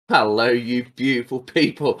Hello, you beautiful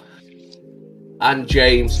people. And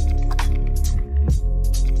James.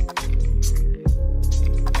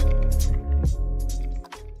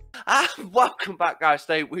 And welcome back, guys.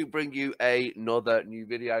 Today we bring you another new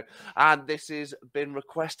video. And this has been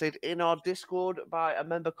requested in our Discord by a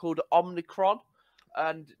member called Omnicron.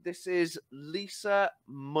 And this is Lisa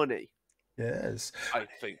Money. Yes. I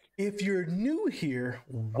think. If you're new here,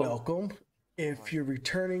 welcome. If you're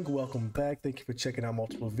returning, welcome back. Thank you for checking out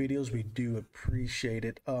multiple videos. We do appreciate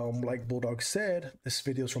it. Like Bulldog said, this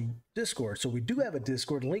video is from Discord. So we do have a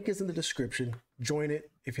Discord. Link is in the description. Join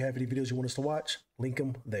it. If you have any videos you want us to watch, link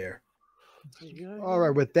them there. All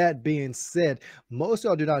right, with that being said, most of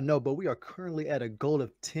y'all do not know, but we are currently at a goal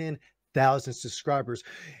of 10,000 subscribers.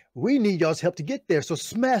 We need y'all's help to get there. So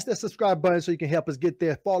smash that subscribe button so you can help us get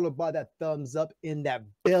there, followed by that thumbs up, and that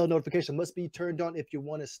bell notification must be turned on if you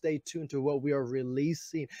want to stay tuned to what we are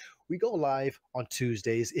releasing. We go live on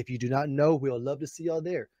Tuesdays. If you do not know, we'll love to see y'all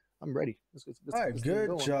there. I'm ready. All right,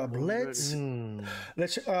 good job. Let's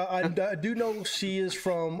I do know she is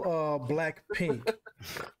from Blackpink,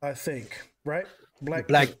 I think, right?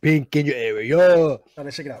 Blackpink in your area.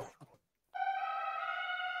 Let's check it out.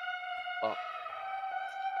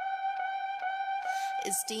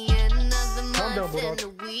 It's the end of the month and the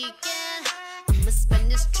weekend. I'ma spend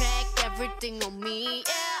this track, everything on me.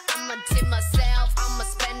 Yeah, I'ma tip myself, I'ma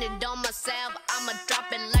spend it on myself. I'ma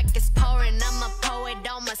drop it like it's pouring, I'ma pour it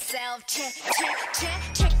on myself. Check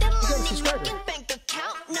the money making bank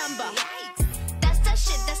account number. That's that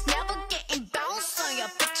shit that's never getting bounced on your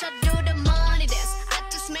bitch. I do the money dance. I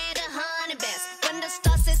just made 100 bands. When the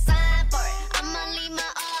stars say sign for it, I'ma leave my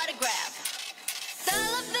autograph.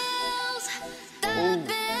 Dollar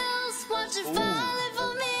bills, watch it falling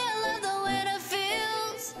for me. I love the way that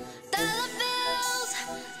feels. Dollar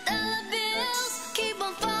bills, keep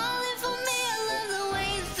on falling for me. I love the way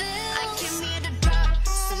it feels. I came here to drop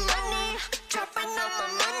some money, dropping all my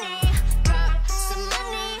money. Drop some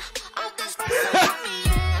money, all this for me,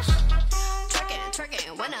 yeah.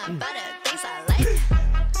 Twerking, when I'm better, things I like.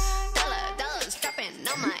 Dollars dropping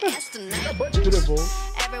on my ass tonight.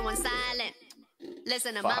 Everyone silent,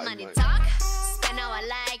 listen to my money talk. Spend how I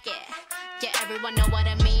like it. Yeah, everyone know what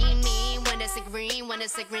I mean. When it's a green,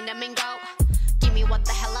 that mean go. Give me what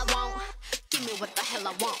the hell I want. Give me what the hell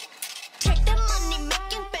I want. Check the money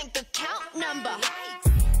making bank account number.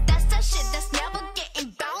 That's that shit that's never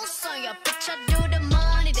getting bounced on your bitch. I do the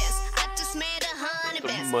money dance. I just made 100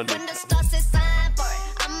 bands. When the stars say sign for it,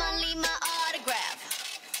 I'ma leave my autograph.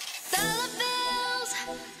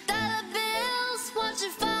 Dollar bills, watch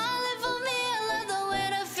it falling for me. I love the way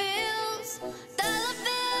that feels. Dollar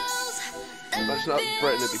bills. Imagine that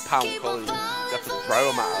Britain would be pound calling. You have to throw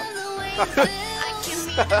them at her.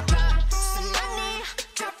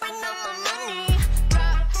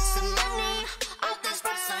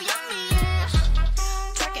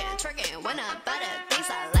 Twerking, when I'm better, things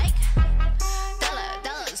I like.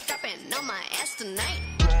 Dollars dropping on my ass tonight.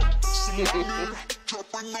 Some money,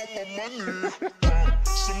 dropping on my money.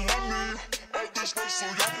 Some money, all this was so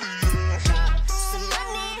yummy, yeah. Some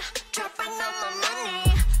money, dropping on my money.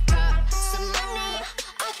 Some money,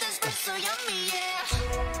 all this was so yummy, yeah.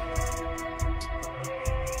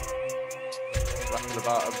 Rapping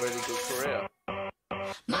about a really good career.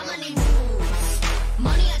 My money rules,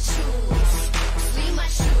 money I choose. Leave my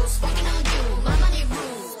shoes, walking on you. My money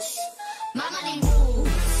rules, my money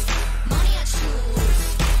moves. Money I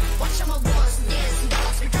choose. Watch how my wars dance.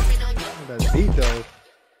 Dollars be dropping on you. That beat though.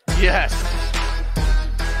 Yes.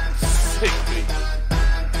 Sick beat.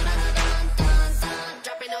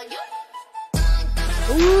 Dropping on you.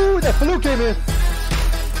 Ooh, that flu came in.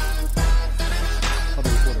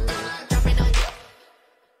 Dropping on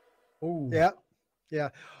you. Ooh. Yeah.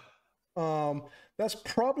 That's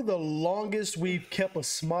probably the longest we've kept a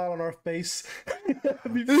smile on our face.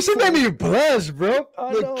 She made me blush, bro.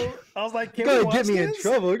 I Look, know. I was like, can You're we gonna watch get me in this?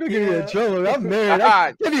 trouble. You're gonna get me in Yeah. trouble. I'm married.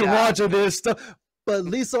 I can't be Yeah. watching this stuff. But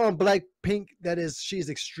Lisa on Blackpink, she's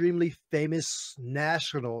extremely famous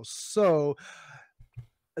national. So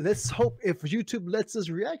let's hope if YouTube lets us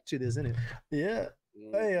react to this, isn't it? Yeah.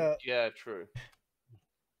 Hey, Yeah, true.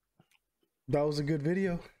 that was a good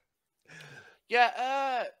video.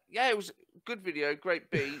 Yeah, it was a good video, great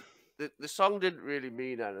beat. The song didn't really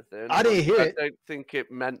mean anything. I didn't hear it. I don't think it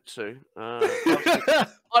meant to.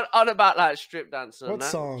 On about like strip dancer. What and that,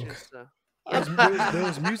 song? just, There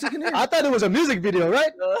was music in here? I thought it was a music video,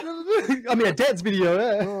 right? I mean, a dance video.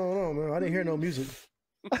 Yeah. No, man. I didn't hear no music.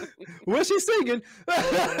 What's she singing?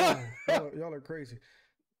 Y'all are crazy.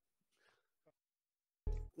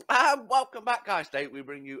 And welcome back, guys. Today we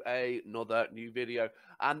bring you another new video,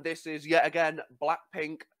 and this is yet again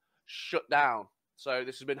Blackpink shut down. So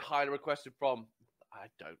this has been highly requested from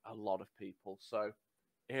a lot of people. So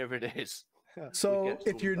here it is. So get to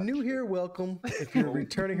if you're them new eventually. here, welcome. If you're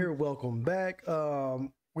returning here, welcome back.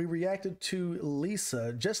 We reacted to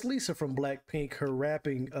Lisa, just Lisa from Blackpink, her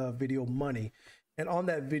rapping video Money. And on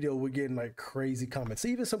that video, we're getting like crazy comments.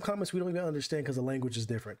 Even some comments we don't even understand because the language is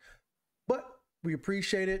different. But we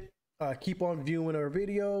appreciate it. Keep on viewing our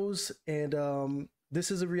videos. And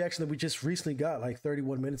this is a reaction that we just recently got like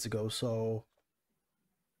 31 minutes ago. So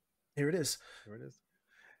here it is. Here it is.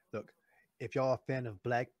 Look, if y'all are a fan of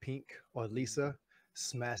Blackpink or Lisa,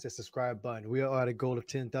 smash that subscribe button. We are at a goal of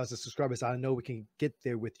 10,000 subscribers. I know we can get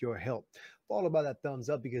there with your help. Followed by that thumbs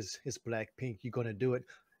up because it's Blackpink. You're going to do it.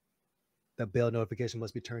 The bell notification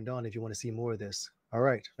must be turned on if you want to see more of this. All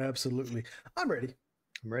right. Absolutely. I'm ready.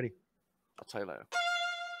 I'm ready. I'll tell you later.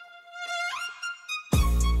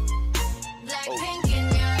 Blackpink in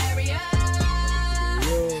your area.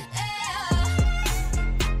 Yeah.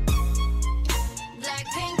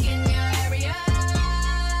 Blackpink in your area.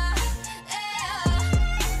 Yeah.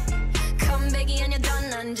 컴백이 아니던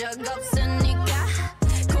난 적 없으니까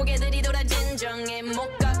고개들이 돌아 진정에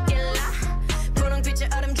못 걷길라 분홍빛의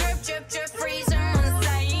얼음 drip drip drip freezer on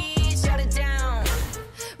side shut it down.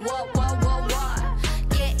 What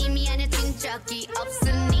게임이 아니야 진적이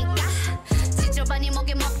없으니까 지저분이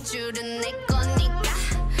목에 먹줄은 내 거니까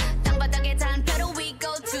땅바닥에 단패로 we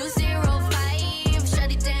go 205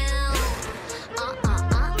 shut it down.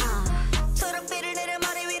 초록빛을 내려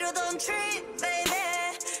머리 위로 don't trip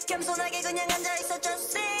baby 겸손하게 그냥 앉아있어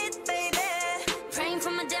just sit baby praying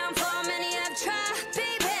for my downfall many have tried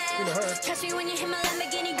baby catch me when you hit my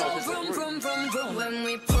Lamborghini go vroom vroom vroom vroom when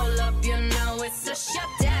we pull up you know it's a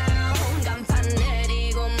shutdown 간판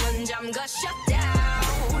내리고 문 잠가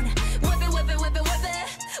shutdown whip it whip it whip it whip it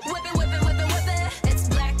whip it whip it whip it whip it it's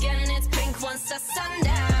black and it's pink once the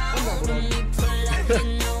sundown when we pull up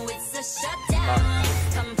you know it's a shutdown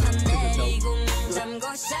간판 내리고 문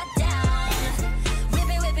잠가 shutdown whip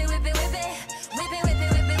it whip it whip it whip it whip it whip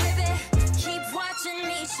it whip it whip it keep watching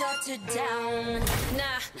me shut it down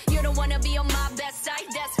nah you don't wanna be on my best side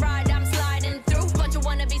that's right I'm sliding through bunch of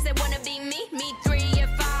wannabes that wanna be me me three if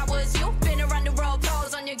I was you been around the world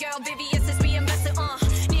pose on your girl VVS is we invested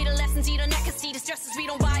need a lesson see the neck and see the stresses we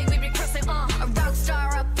don't buy we recurse it a rock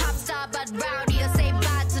star a pop star but rowdy I say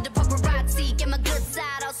bye to the paparazzi get my good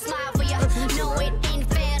side I'll smile for ya no it ain't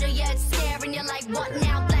fair to ya it's staring you like what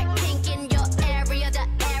now Blackpink in your area the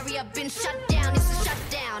area been shut down it's a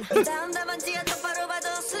shutdown 다음 답안지야 똑바로 봐도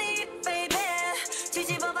sleep baby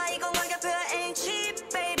뒤집어봐 이건 완벽해 ain't cheap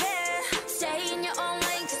baby stay in your own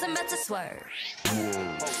lane cause I'm about to swerve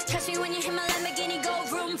catch me when you hit my Lamborghini go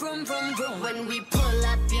vroom vroom vroom vroom when we pull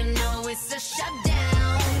up you know it's a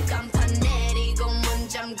shutdown 간판 내리고 문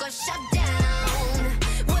잠궈 shutdown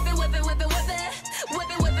whip it whip it whip it whip it whip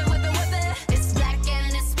it whip it whip it whip it it's black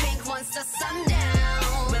and it's pink once the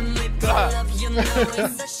sundown when we pull up you know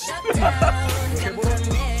it's a shutdown 간판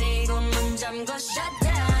내리고 문 잠궈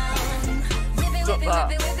shutdown whip it whip it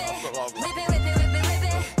whip it whip it whip it whip it whip it whip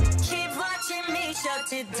it keep watching me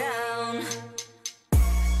shut it down.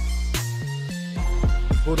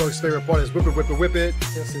 Bulldog's favorite part is whip it, whip it, whip it.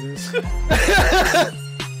 Yes, it is.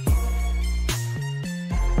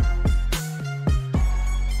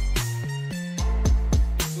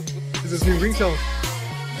 This is new ringtone.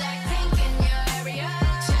 Blackpink in your area,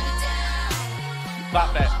 shut it down. That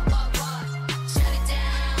bit. Shut it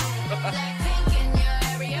down. Blackpink in your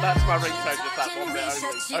area. That's my ringtone, just that one bit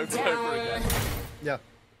Shut only, you over and over down. again. Yeah.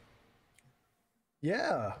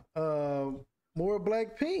 Yeah. More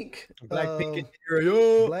Blackpink. Blackpink in the area.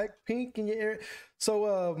 Blackpink in your area.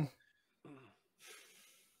 So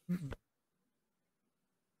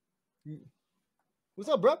What's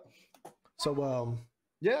up, bro? so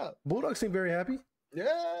Yeah. Bulldog seemed very happy.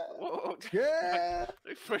 Yeah. Whoa. Yeah.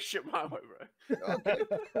 Don't throw shit my way, bro. Okay.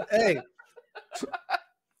 Hey.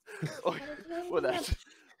 Oh, well, that's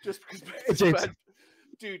just because, James.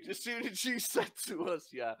 dude, as soon as you said to us,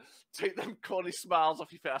 yeah, take them corny smiles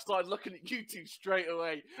off your face, I started looking at you two straight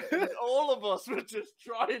away. And all of us were just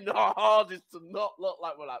trying our hardest to not look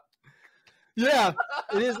like we're like. Yeah,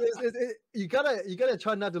 it is. You gotta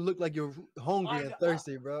try not to look like you're hungry and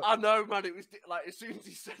thirsty, bro. I know, man. It was like as soon as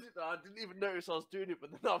he said it, I didn't even notice I was doing it.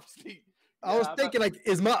 But then obviously, I was thinking, like,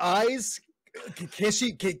 is my eyes?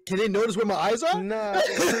 Can they notice where my eyes are? Nah,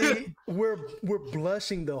 see, we're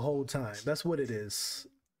blushing the whole time. That's what it is.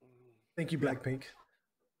 Thank you, Blackpink.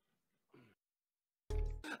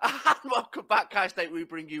 And welcome back, guys. Today we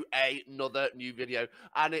bring you another new video,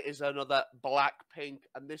 and it is another Blackpink,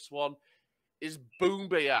 and this one is Boom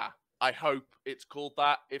Beer. I hope it's called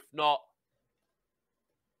that. If not,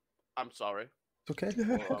 I'm sorry. It's okay.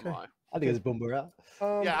 Or Okay. am I? I think it's Boomerang.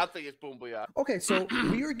 Yeah, I think it's Bumblebee. Okay, so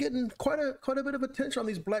we are getting quite a bit of attention on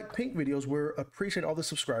these Blackpink videos. We appreciate all the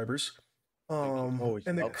subscribers, Always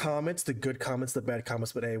and the welcome. comments, the good comments, the bad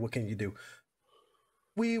comments. But hey, what can you do?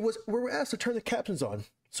 We were asked to turn the captions on,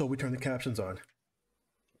 so we turned the captions on.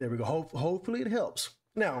 There we go. Hopefully it helps.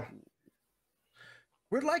 Now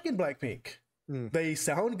we're liking Blackpink. They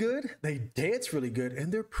sound good, they dance really good,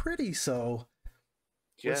 and they're pretty. So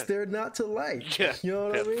what's there not to like? Yeah. You know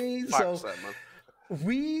what I mean? So Facts, man.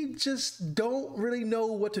 we just don't really know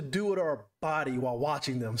what to do with our body while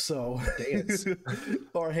watching them. So Dance.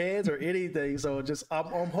 our hands or anything. So just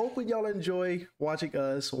I'm hoping y'all enjoy watching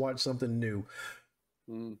us watch something new.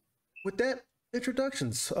 With that,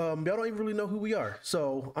 introductions. Y'all don't even really know who we are.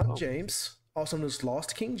 So I'm James, also known as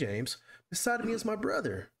Lost King James. Beside me is my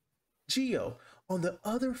brother, Gio. On the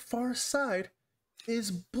other far side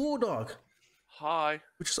is Bulldog, Hi.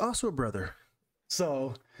 which is also a brother.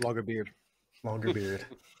 So Longer beard. longer beard.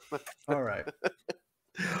 All right.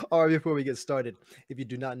 All right, before we get started, if you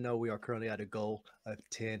do not know, we are currently at a goal of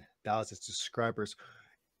 10,000 subscribers.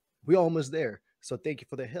 We're almost there. So thank you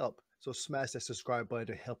for the help. So smash that subscribe button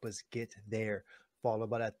to help us get there. Followed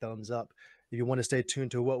by that thumbs up. If you want to stay tuned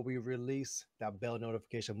to what we release, that bell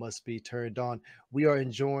notification must be turned on. We are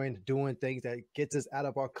enjoying doing things that gets us out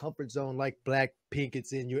of our comfort zone, like Blackpink.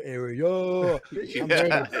 It's in your area.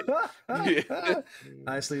 I'm ready.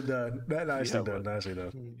 Nicely done. Nicely Yeah, done. man. Nicely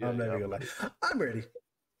done. Yeah, I'm never gonna lie. I'm ready.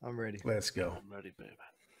 I'm ready. Let's go. I'm ready, baby.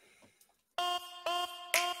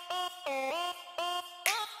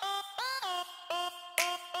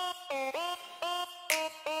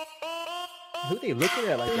 Who they looking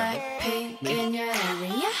at like that? Blackpink in your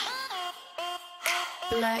area.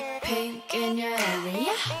 Blackpink in your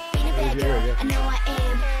area. Ain't a bad girl, I know I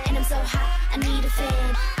am. And I'm so hot, I need a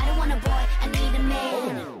fan. I don't want a boy, I need a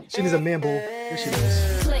man. She needs a man, boo. Here she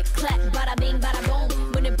is. Click, clack, bada bing, bada boom.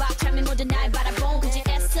 문을 박 차면 모든 날 바라봄. 굳이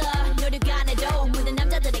애써 노력 안 해도 모든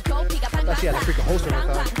남자들의 코피가 thought she had a freaking holster in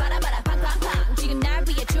her car. 바라바라 팡팡팡. 지금 날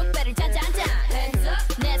위해 축배를 짠짠짠. Hands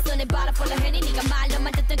up. 내 손에 butterfly henny. 네가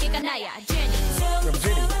말로만 듣던 걔가 나야. Jenny. From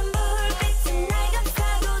Jenny.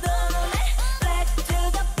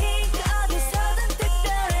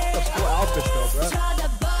 That's cool outfits though, bro.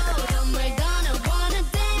 쳐다보던 we're gonna wanna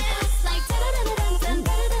dance like 따라라란딴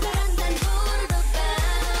따라라란딴 부르르밤.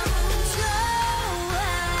 좋아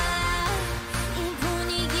이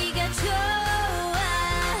분위기가 좋아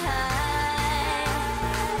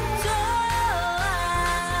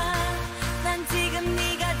난 지금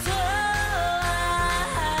네가 좋아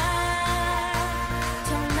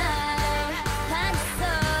정말 반했어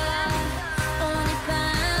오늘 밤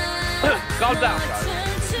Calm down, guys.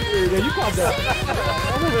 Yeah, you calm down.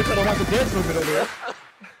 I'm over here trying to watch the dance movement over there.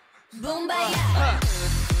 붐바야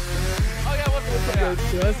Oh, yeah, what's the Yeah,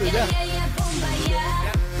 that's it, yeah. 야야야 붐바야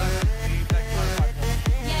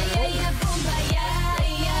야야야 붐바야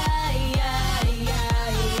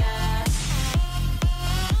야야야야야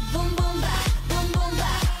붐붐바 붐붐바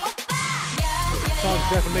오빠 Song's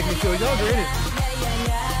definitely making me feel younger, ain't it?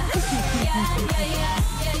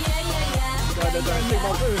 Gotta take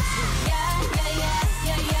my food.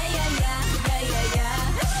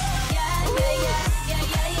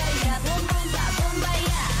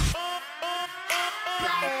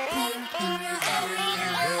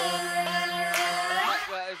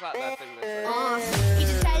 Where is that there thing that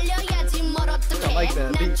이제 달려야지 멀었던 I like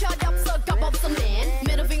that beat. 난 철없어 겁없어 man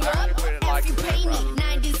middle finger up if you pay me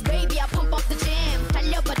 90s baby I pump up the jam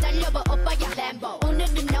달려봐 달려봐 오빠야 Lambo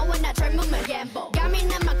오늘은 너와 나 젊음을 gamble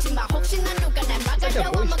감이나 막지마 혹시나 누가 날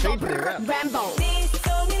막으려 voice 하면 changed 또 their rap. Rambo 네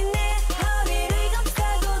손이 내 허리를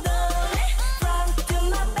감싸고 도네 Front to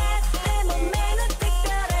my back 내 몸매는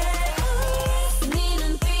특별해 네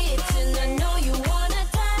눈빛은 I know you wanna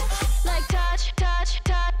touch like touch touch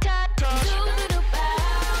touch touch 두루루빠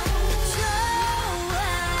좋아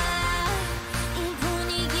이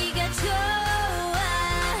분위기가 좋아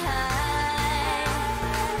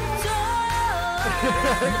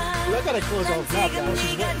I gotta close off now, guys.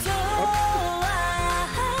 She's 네가 wet. 좋아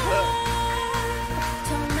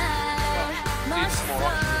정말 멋있어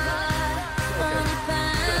오늘 밤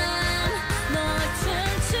너와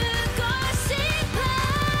춤추고 싶어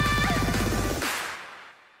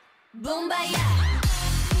붐바야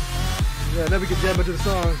Yeah, then we can jam into the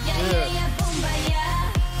song. Yeah. 야야야 붐바야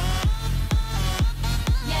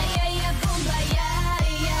야야야 붐바야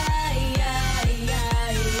야야야야야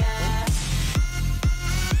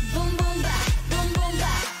붐붐바 붐붐바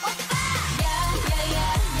오빠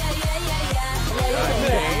야야야야야야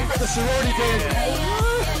The sorority dance.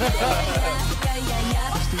 야야야야야야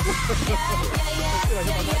Like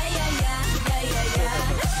hit my mic.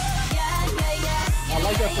 I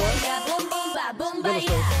like that part.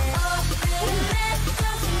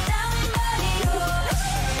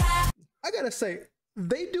 I gotta say,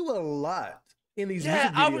 they do a lot in these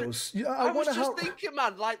Yeah, music videos. I was wonder just how, thinking,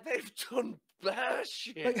 man, like they've done bear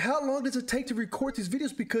shit. like, how long does it take to record these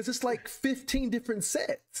videos? Because it's like 15 different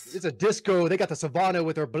sets. It's a disco. They got the Savannah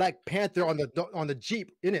with her Black Panther on the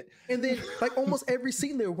Jeep in it. And then, like, almost every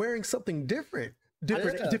scene, they're wearing something different.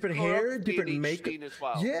 Different, Yeah. different hair, Choreography different in each makeup. scene as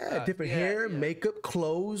well. Yeah, different hair, yeah. makeup,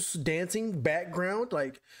 clothes, dancing, background.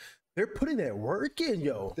 Like, they're putting that work in,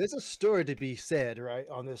 yo. There's a story to be said, right,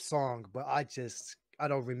 on this song, but I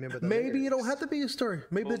don't remember the Maybe it don't lyrics. have to be a story.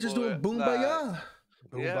 Maybe they're just doing Boom, boom boy, baya.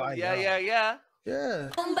 Kumbaya. Yeah. Yeah.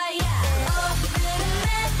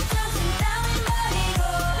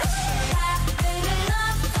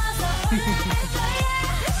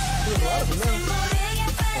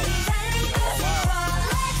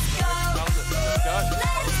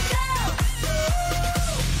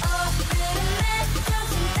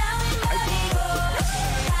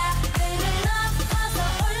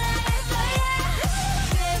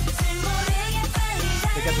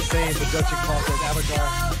 They got the same production cost as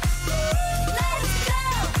Avatar.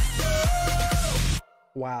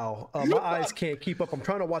 Wow. My eyes can't keep up. I'm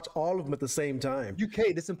trying to watch all of them at the same time. You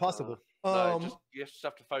can't. It's impossible. No, you just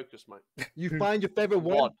have to focus, mate. You find your favorite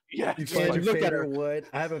one. One. Yeah. You Yeah, find you your look at her. favorite one.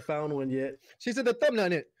 I haven't found one yet. She's in the thumbnail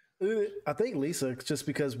in it. I think Lisa, just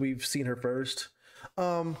because we've seen her first.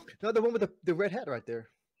 No, the one with the red hat right there.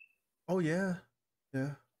 Oh yeah,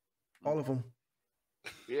 all of them.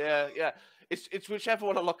 Yeah. It's whichever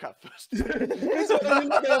one I look at first. Every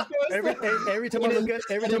time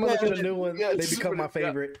I look at a new one, Yeah, they it's become my really- yeah,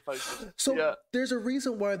 favorite. focus. So Yeah. there's a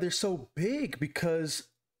reason why they're so big, because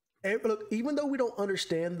look, even though we don't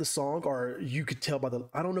understand the song, or you could tell by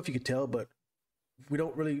I don't know if you could tell, but we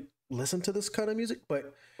don't really listen to this kind of music.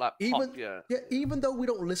 But Like even pop, yeah. even though we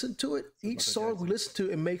don't listen to it, each song we listen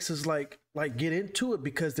to, it makes us like get into it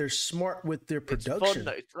because they're smart with their It's fun. fun,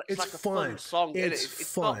 though. It's It's like a fun. fun song. innit? It's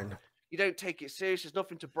It's fun. Not, you don't take it serious. There's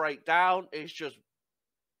nothing to break down. It's just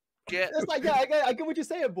It's like, yeah, I get what you're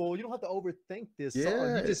saying, Bull. You don't have to overthink this song.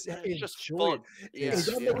 Yeah, You just it's just enjoy fun. it. Yeah. If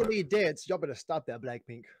y'all yeah. making me dance, y'all better stop that,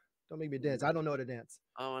 Blackpink. Don't make me dance. I don't know how to dance.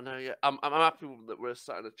 Oh, I know. Yeah, I'm happy that we're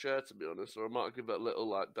sat in a chair, to be honest. Or I might give it a little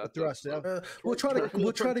like A that. thrust, yeah. We'll try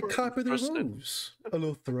to copy their Thrusting. moves. A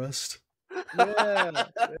little thrust. Yeah.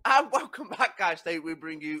 And welcome back, guys. Today we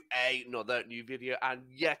bring you another new video, and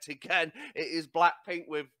yet again it is Blackpink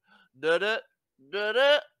with Nuda.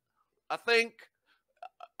 I think.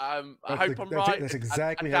 I hope I'm right. That's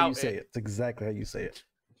exactly I how you doubt say it. It's exactly how you say it.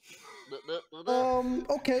 Nuda.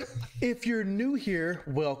 Okay. If you're new here,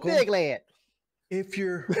 welcome. Big lad. If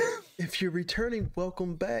you're returning,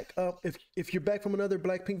 welcome back. If you're back from another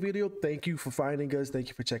Blackpink video, thank you for finding us. Thank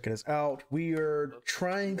you for checking us out. We are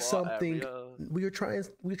trying something. We're trying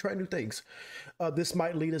new things. This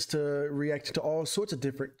might lead us to reacting to all sorts of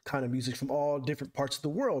different kind of music from all different parts of the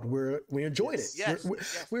world. We enjoyed it. Yes,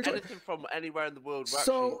 We're enjoying- anything from anywhere in the world. We're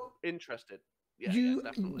So, actually interested. Yeah,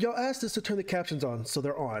 definitely. y'all asked us to turn the captions on, so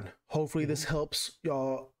they're on. Hopefully this helps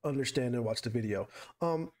y'all understand and watch the video.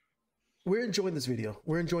 We're enjoying this video.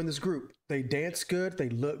 We're enjoying this group. They dance good, they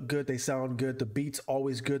look good, they sound good. The beat's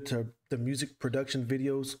always good. To the music production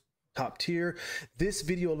videos, top tier. This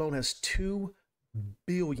video alone has 2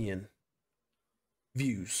 billion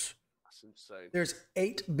views. That's insane. There's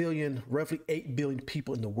 8 billion, roughly 8 billion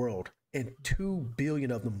people in the world, and 2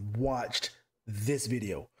 billion of them watched this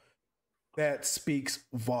video. That speaks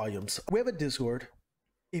volumes. We have a Discord.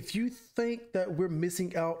 If you think that we're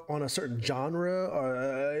missing out on a certain genre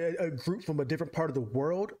or a group from a different part of the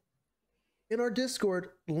world, in our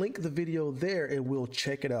Discord, link the video there and we'll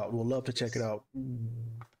check it out. We'll love to check it out.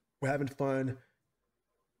 We're having fun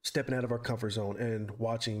stepping out of our comfort zone and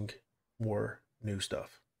watching more new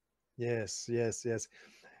stuff. Yes.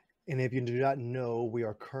 And if you do not know, we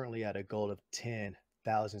are currently at a goal of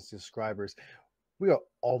 10,000 subscribers. We are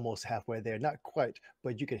almost halfway there, not quite,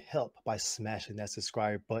 but you can help by smashing that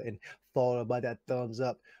subscribe button, followed by that thumbs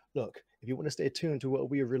up. Look, if you want to stay tuned to what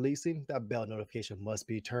we are releasing, that bell notification must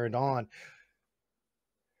be turned on.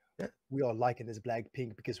 We are liking this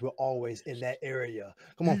Blackpink because we're always in that area.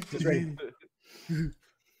 Come on, it's ready.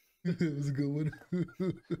 It was a good one.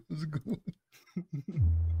 It was a good one.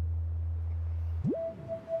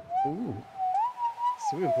 Ooh.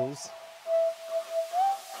 Swimming pools.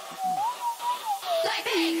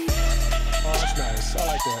 Oh, that's nice. I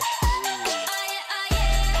like that.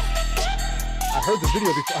 I heard the video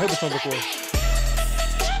before. I heard the song before.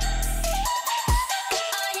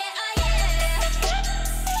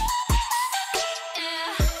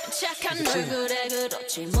 착한 얼굴에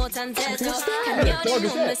그렇지 못한 태도 What's that? 간녀린 Dog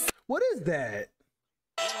is 몸매 that? What is that?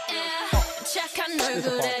 착한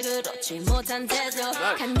얼굴에 그렇지 못한 태도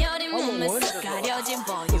간녀린 몸매 쓱 가려진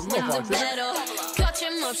볼륨은 그대로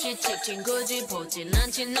거침없이 찍힌 굳이 보진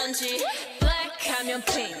않지 넌지 Black 하면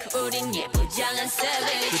pink 우린 예쁘장한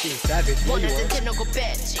savage Freaking savage. Yeah, you 원하는 are. 대놓고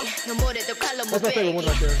뺐지 너무래도 칼로 못 That's my favorite one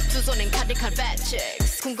right 빼기 there. 두 손엔 카드칼 fat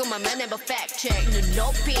checks 궁금하면 never fact check 눈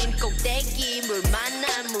높인 꼭대기 물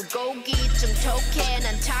만난 물고기 좀 톡해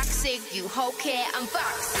난 toxic 유혹해 I'm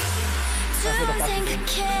fox 둘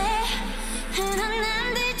생각해 흔한 she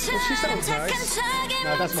남들처럼 sounds 착한 nice. 척에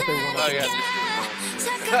No, that's my favorite one. Oh, yeah.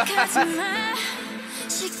 착각하지 마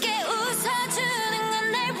쉽게 웃어주는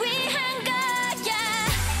건 날 위한 거야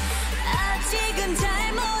아직은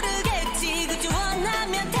잘 모르겠지 그저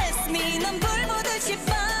원하면 test me 넌 불보듯이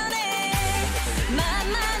뻔해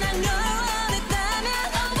만만한 걸 원했다면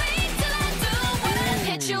I'll wait till I do it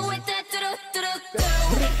hit you with that 뚜루뚜루뚜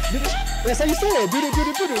That's how you say it. Do do do.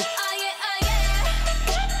 Oh yeah, oh yeah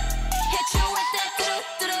hit you with that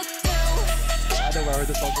뚜루뚜루뚜 I know where I heard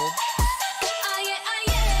this song from. Oh yeah, oh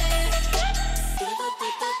yeah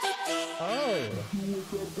Oh.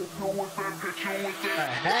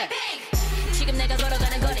 지금 내가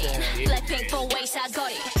걸어가는 거리 Blackpink four-way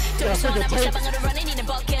사거리 둘이서 남은 사방으로 running 이는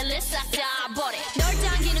버킷리스트 싹다 버려 널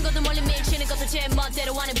당기는 것도 멀리 밀치는 것도 제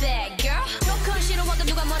멋대로 하는 bad girl 조금 싫어하고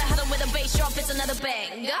누가 뭐라 하던 with a bass drop it's another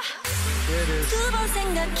banger There it is. 두 번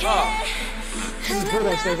생각해 Hold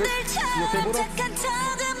on, Saver. You okay, Buddha? 착한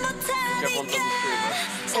척은 못하니까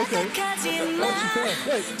Okay. 착각하지 What 마 you saying?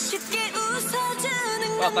 Wait. 쉽게 웃어주는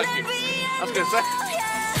Well, 건 thank 날 you. 위한 I was gonna say. 거야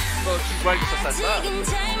Well, she's waiting for that. 지금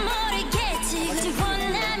잘 모르겠지 그저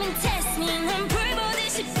원하면 test me 난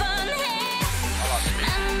불보듯이 뻔해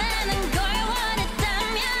만나는 걸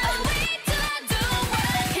원했다면 I'll wait till I do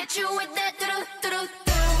it hit you with that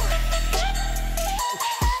뚜루뚜루뚜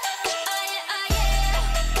Oh yeah, oh yeah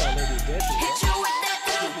That lady is dead. hit you with that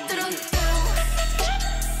뚜루뚜루뚜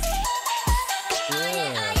Oh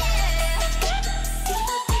yeah, oh yeah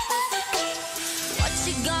What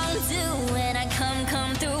you gonna do when I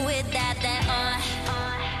come through with that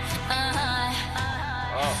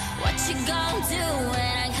What you gonna do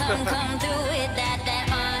when I come through with that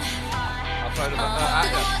I've heard about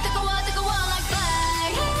that. 뜨거워 like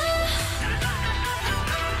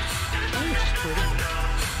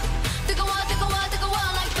fire 뜨거워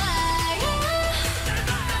like fire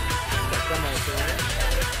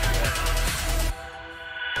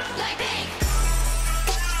Like pink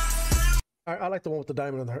I like the one with the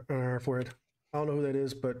diamond on her forehead. I don't know who that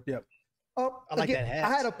is, but yeah. I like that hat. I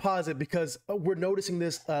had to pause it because we're noticing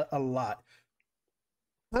this a lot.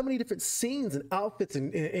 How many different scenes and outfits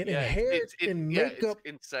and hair and makeup?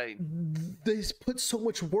 It's insane. They put so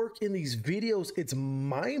much work in these videos. It's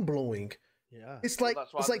mind blowing. Yeah. It's like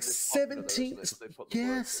that's why it's they're like this popular, 17. isn't it? They put the work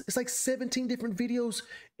Yes, it's like 17 different videos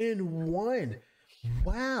in one.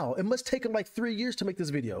 Wow, it must take them like 3 years to make this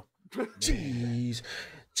video. Jeez,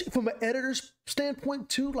 from an editor's standpoint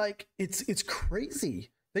too, like it's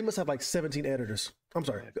crazy. They must have like 17 editors. I'm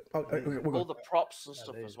sorry. All the props and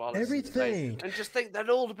stuff as well. It's Everything. insane. And just think they'd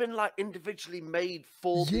all have been like individually made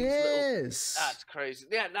for these little. Yes. That's crazy.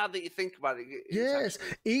 Yeah, now that you think about it. It's Yes.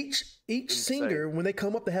 actually- Each singer, when they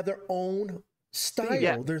come up, they have their own style,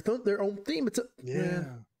 Yeah. their own theme. It's a Yeah.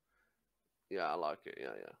 Yeah, I like it.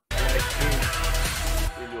 Yeah.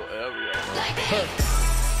 In your area. Like pink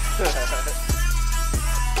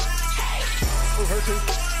Oh, her too.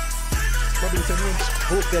 Probably the same one.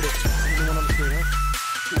 Who said it? You know what I'm saying, huh?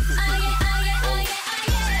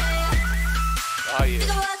 Oh yeah.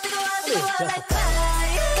 뜨거워 like fire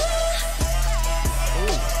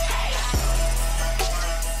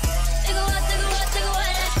뜨거워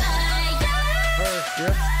like fire Her,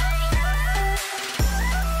 yep.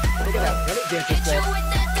 Look at that. Let it dance hit you yourself. with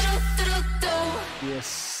that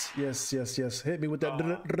Yes. Hit me with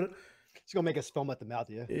that. She's gonna make us foam at the mouth,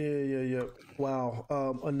 yeah. Yeah. Wow.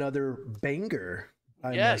 Another banger.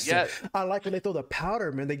 I Yeah, must say. I like when they throw the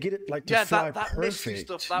powder, man. They get it like to Yeah, fly that misty perfect.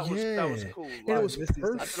 stuff. That was cool. And Like, it was misty stuff. I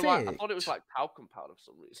don't perfect. know why, I thought it was like talcum powder for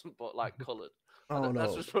some reason, but like coloured. I don't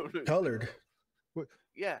That's know. just what it was. Colored.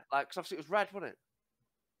 Yeah, like because obviously it was red, wasn't it?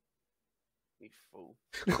 You fool.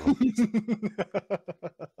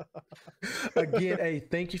 Again, hey,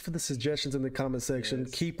 thank you for the suggestions in the comment section.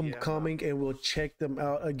 Yes. Keep them Yeah, man. coming, and we'll check them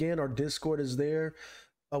out. Again, our Discord is there.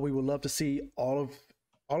 We would love to see all of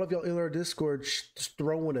y'all in our Discord just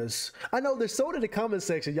throwing us. I know there's so in the comment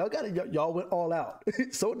section. Y'all got it. Y'all went all out.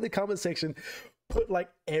 So in the comment section, put like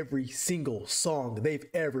every single song they've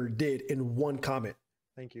ever did in one comment.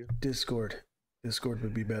 Thank you. Discord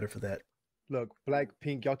would be better for that. Look,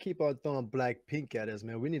 Blackpink, y'all keep on throwing Blackpink at us,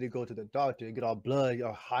 man. We need to go to the doctor and get our blood,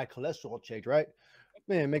 our high cholesterol checked, right?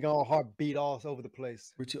 Man, making our heart beat all over the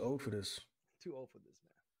place. We're too old for this. Too old for this,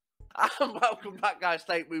 man. And welcome back, guys.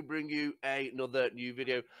 Today we bring you another new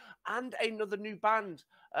video and another new band.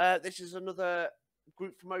 This is another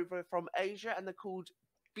group from over from Asia, and they're called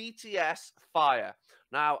BTS Fire.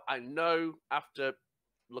 Now, I know after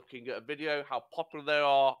looking at a video how popular they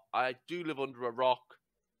are. I do live under a rock.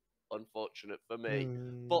 Unfortunate for me.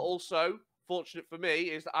 But also, fortunate for me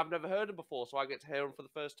is that I've never heard them before, so I get to hear them for the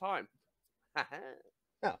first time.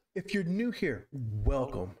 Now, if you're new here,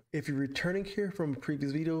 welcome. If you're returning here from a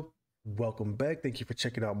previous video, welcome back. Thank you for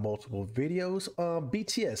checking out multiple videos.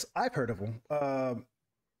 BTS, I've heard of them. How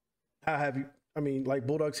have you? I mean, like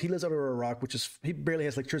Bulldogs, he lives under a rock, which is, he barely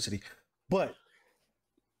has electricity. But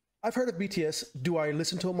I've heard of BTS. Do I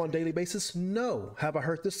listen to them on a daily basis? No. Have I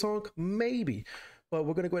heard this song? Maybe. But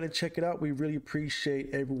we're going to go ahead and check it out. We really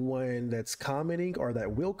appreciate everyone that's commenting or that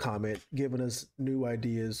will comment, giving us new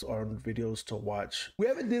ideas on videos to watch. We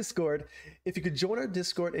have a Discord. If you could join our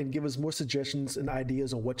Discord and give us more suggestions and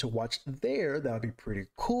ideas on what to watch there, that would be pretty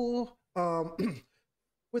cool.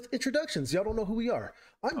 With introductions, y'all don't know who we are.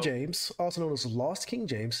 I'm James, also known as Lost King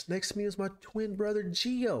James. Next to me is my twin brother,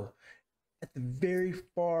 Gio. At the very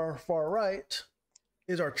far right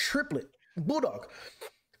is our triplet, Bulldog.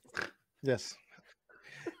 Yes.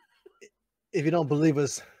 If you don't believe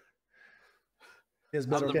us, he has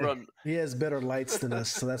better lights than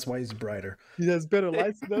us, so that's why he's brighter. He has better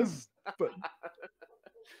lights than us. But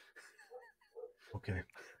okay.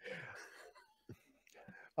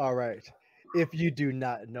 All right. If you do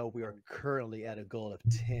not know, we are currently at a goal of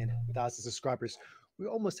 10,000 subscribers. We're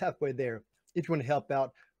almost halfway there. If you want to help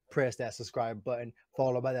out, press that subscribe button,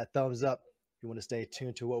 followed by that thumbs up. If you want to stay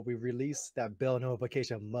tuned to what we release, that bell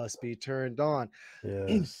notification must be turned on.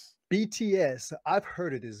 Yes. BTS, I've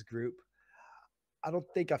heard of this group. I don't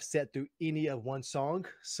think I've sat through any of one song,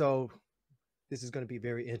 so this is going to be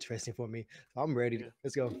very interesting for me. I'm ready.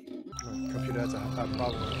 Let's go. Computer has a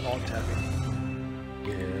problem with alt tapping.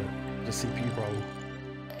 Yeah, the CPU problem.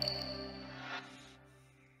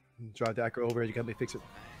 Drive the acro over. You got me fix it.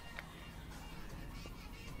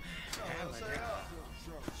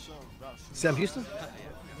 Sam Houston?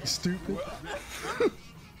 Stupid.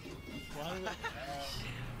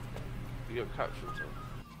 You got captions on?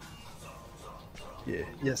 Yeah.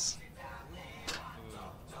 Yes.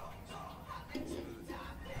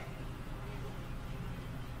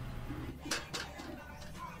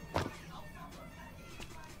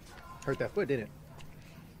 Hurt that foot, didn't it?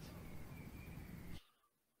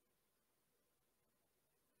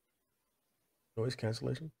 Noise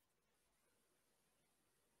cancellation?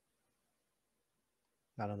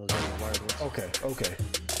 Not on those wired ones. Okay.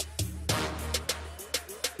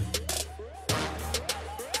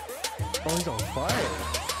 Oh, he's on fire.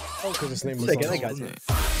 Oh, because his name was I got you. He's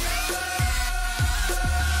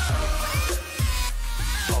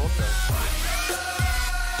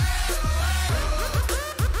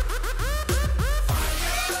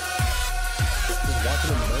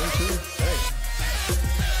watching him burn too? Hey.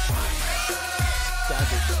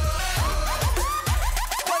 Savage.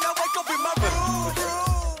 When I wake up in my room,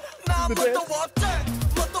 나 뭣도 없지,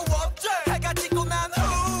 뭣도 없지. 해가 지고 난 후,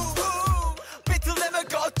 비틀 내면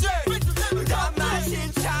걷지. 다만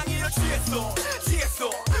심장이 취했어, 취했어.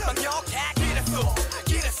 막역해 기랬어.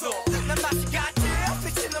 난 마치 같지,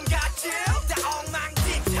 미친놈 같지. 다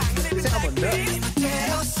엉망진창 내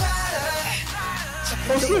그대로 살아.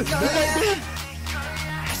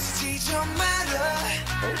 쓰지 좀 말아.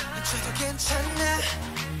 저도 괜찮아.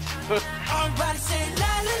 Everybody say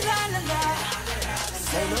la la la la la.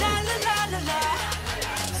 Say la la la la la.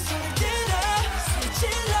 소리 들어, 소리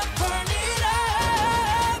질러, burn it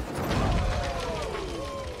up.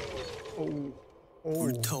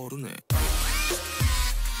 불타오르네.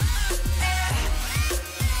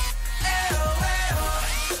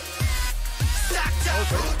 싹 다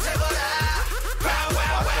불태워라. Wow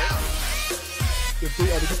wow wow. The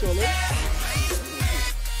beat on the controller?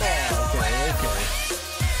 Okay.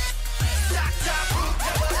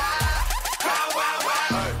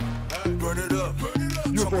 Burn it up.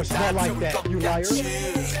 Your voice is not like that, you liar.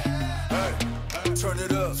 Turn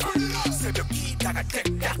it up. 새벽이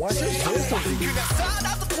다가됐다. Why is his voice so deep? 그냥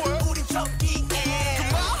살아도 볼 우린 저기에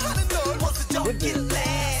그만하는 널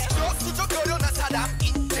원수적길래 수적거려 난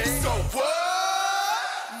사람인데 So what?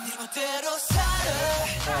 네 멋대로 살아.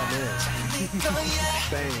 Oh, man. 네 거야.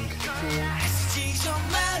 Bang. 쓰지 좀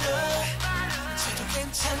말아. 저도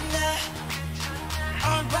괜찮아.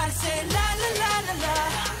 Everybody say la la la la la.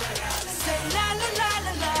 Say la la la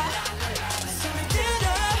la la. 소리 들어,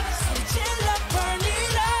 소리 질러.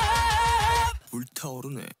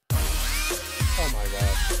 불타오르네. Oh my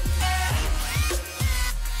god.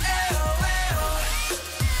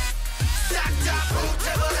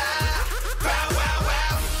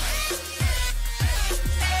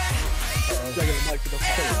 Dragging the mic to the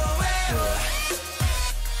phone.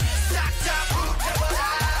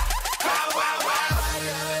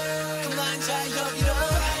 그만 자 여기로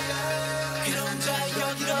그럼 자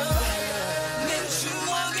여기로 내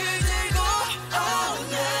추억을 들고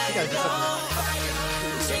오늘도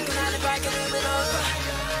생각나는 발걸음으로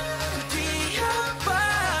뛰어봐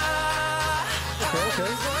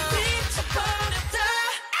Okay. 미쳐버렸다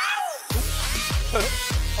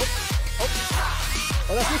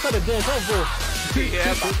Oh, that's what kind of dance, huh, bro?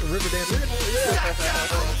 Yeah, man. River dancer.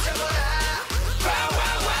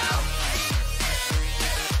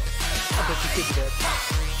 I bet you could do that.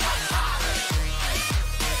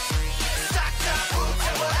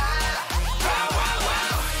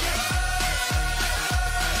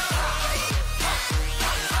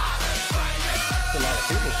 That's a lot of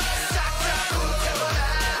people.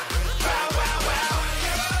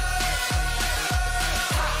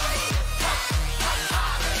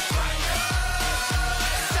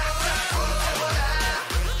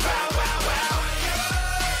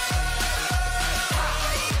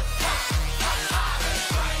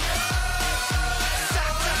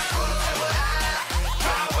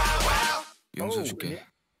 용서 줄게.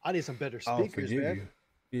 I need some better I'll speakers, forgive man.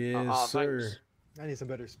 you. Yes, Oh, sir. thanks. I need some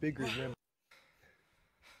better speakers, man.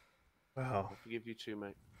 Wow. I'll forgive you too,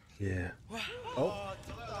 mate. Yeah. Oh,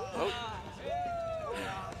 Oh,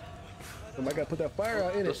 somebody got to put that fire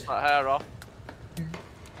out in dust it. that hair off.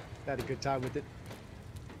 Had a good time with it.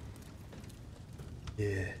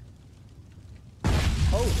 Yeah.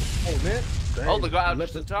 Oh man. Oh, they got out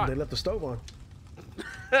left just in the, time. They left the stove on.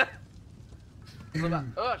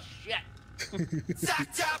 Oh, shit.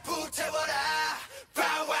 싹다 불태워라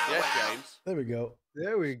와와와 Yes, James. There we go.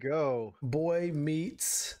 There we go. Boy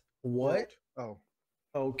meets what? Oh.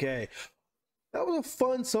 Okay. That was a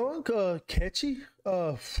fun song. Catchy. I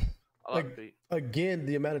like Like- the beat. Again,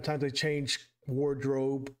 the amount of times they change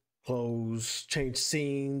wardrobe, clothes, change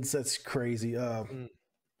scenes. That's crazy.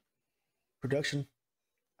 Production.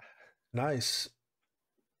 Nice.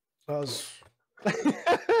 I was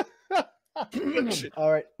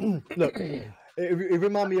All right. Look, it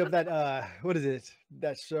remind me of that. What is it?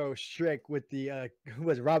 That show Shrek with the who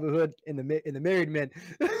was it, Robin Hood in the Married Men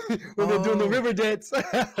when they're doing the Oh. river dance.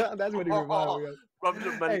 That's what it reminded me of. Robin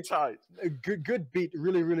Hood Men in Hey. Tights. A good beat,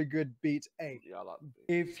 really good beats. Hey, Yeah, I like the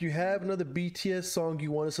beat. if you have another BTS song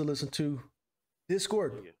you want us to listen to,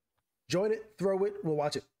 Discord. Yeah. Join it, throw it, we'll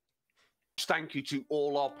watch it. Thank you to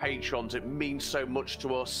all our patrons. It means so much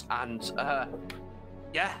to us. And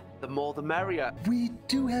yeah, the more the merrier. We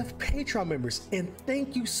do have Patreon members, and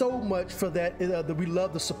thank you so much for that. We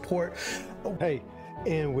love the support. hey,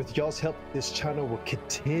 and with y'all's help, this channel will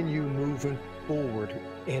continue moving forward,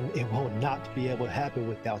 and it will not be able to happen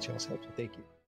without y'all's help. So thank you.